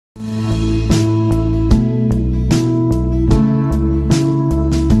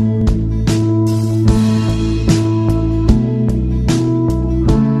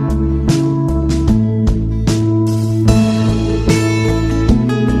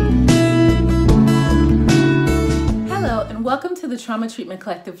the Trauma Treatment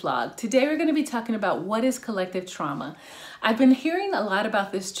Collective vlog. Today we're going to be talking about what is collective trauma. I've been hearing a lot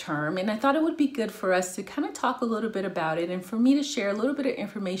about this term, and I thought it would be good for us to kind of talk a little bit about it and for me to share a little bit of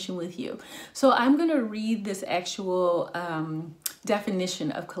information with you. So I'm going to read this actual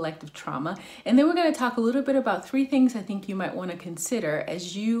definition of collective trauma, and then we're going to talk a little bit about three things I think you might want to consider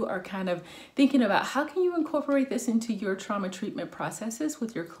as you are kind of thinking about how can you incorporate this into your trauma treatment processes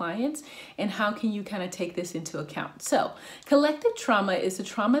with your clients, and how can you kind of take this into account. So collective trauma is a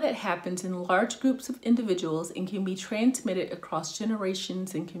trauma that happens in large groups of individuals and can be transmitted across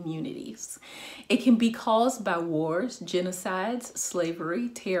generations and communities. It can be caused by wars, genocides, slavery,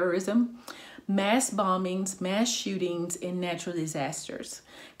 terrorism, mass bombings, mass shootings, and natural disasters.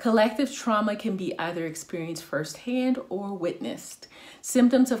 Collective trauma can be either experienced firsthand or witnessed.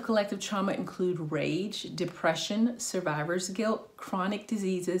 Symptoms of collective trauma include rage, depression, survivor's guilt, chronic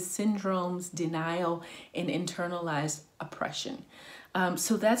diseases, syndromes, denial, and internalized oppression.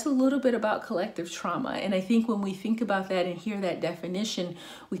 So that's a little bit about collective trauma. And I think when we think about that and hear that definition,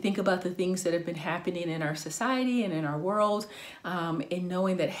 we think about the things that have been happening in our society and in our world, and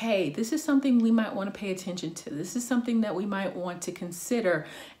knowing that, hey, this is something we might want to pay attention to. This is something that we might want to consider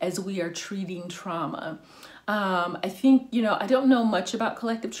as we are treating trauma. I think, I don't know much about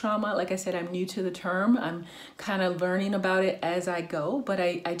collective trauma. Like I said, I'm new to the term. I'm kind of learning about it as I go, but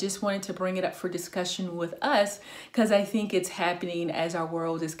I just wanted to bring it up for discussion with us because I think it's happening as our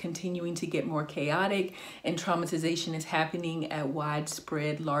world is continuing to get more chaotic and traumatization is happening at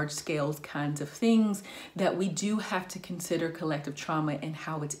widespread, large scale kinds of things, that we do have to consider collective trauma and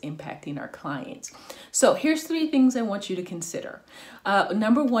how it's impacting our clients. So here's three things I want you to consider.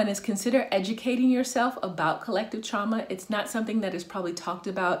 Number one is consider educating yourself about collective trauma. It's not something that is probably talked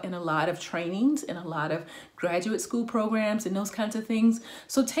about in a lot of trainings and a lot of graduate school programs and those kinds of things.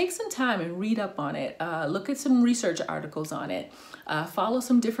 So take some time and read up on it. Look at some research articles on it. Follow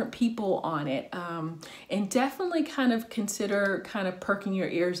some different people on it. And definitely kind of consider kind of perking your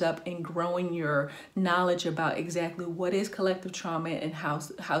ears up and growing your knowledge about exactly what is collective trauma and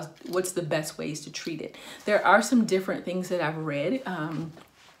what's the best ways to treat it. There are some different things that I've read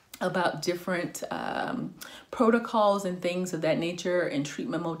about different protocols and things of that nature and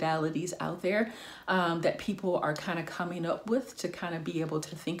treatment modalities out there that people are kind of coming up with to kind of be able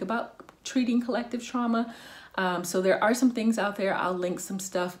to think about treating collective trauma. So there are some things out there. I'll link some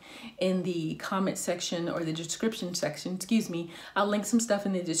stuff in the comment section or the description section, I'll link some stuff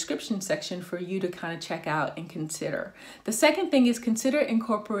in the description section for you to kind of check out and consider. The second thing is consider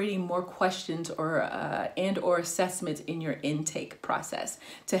incorporating more questions or assessments in your intake process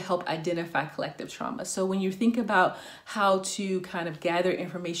to help identify collective trauma. So when you think about how to kind of gather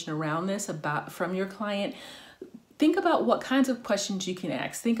information around this from your client, think about what kinds of questions you can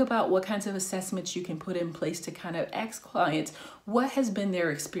ask. Think about what kinds of assessments you can put in place to kind of ask clients what has been their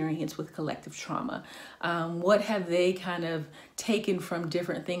experience with collective trauma. What have they kind of taken from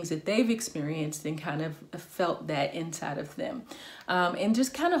different things that they've experienced and kind of felt that inside of them. And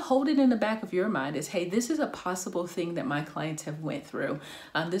just kind of hold it in the back of your mind as, hey, this is a possible thing that my clients have went through.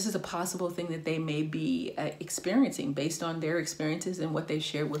 This is a possible thing that they may be experiencing based on their experiences and what they've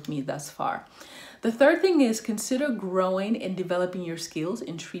shared with me thus far. The third thing is consider growing and developing your skills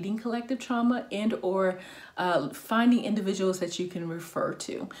in treating collective trauma and/or finding individuals that you can refer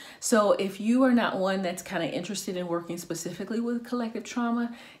to. So if you are not one that's kind of interested in working specifically with collective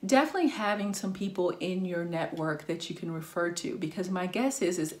trauma, definitely having some people in your network that you can refer to, because my guess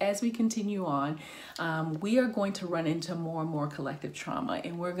is as we continue on, we are going to run into more and more collective trauma,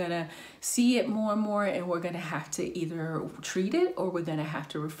 and we're going to see it more and more, and we're going to have to either treat it or we're going to have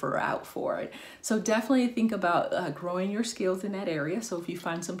to refer out for it. So definitely think about growing your skills in that area. So if you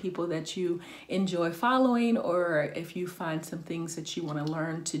find some people that you enjoy following, or if you find some things that you want to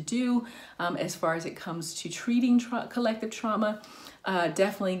learn to do as far as it comes to treating collective trauma,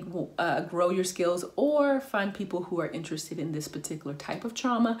 definitely grow your skills, or find people who are interested in this particular type of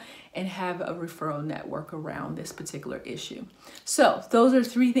trauma and have a referral network around this particular issue. So those are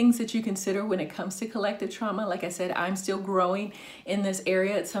three things that you consider when it comes to collective trauma. Like I said, I'm still growing in this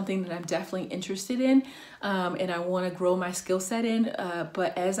area. It's something that I'm definitely interested in, and I want to grow my skill set in.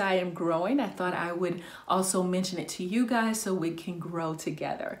 But as I am growing, I thought I would also mention it to you guys so we can grow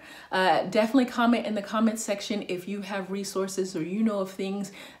together. Definitely comment in the comment section if you have resources or you know of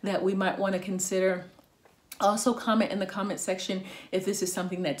things that we might want to consider. Also comment in the comment section if this is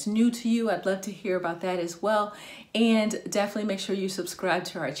something that's new to you. I'd love to hear about that as well. And definitely make sure you subscribe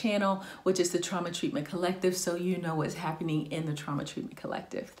to our channel, which is the Trauma Treatment Collective, so you know what's happening in the Trauma Treatment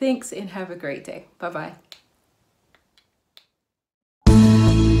Collective. Thanks and have a great day. Bye-bye.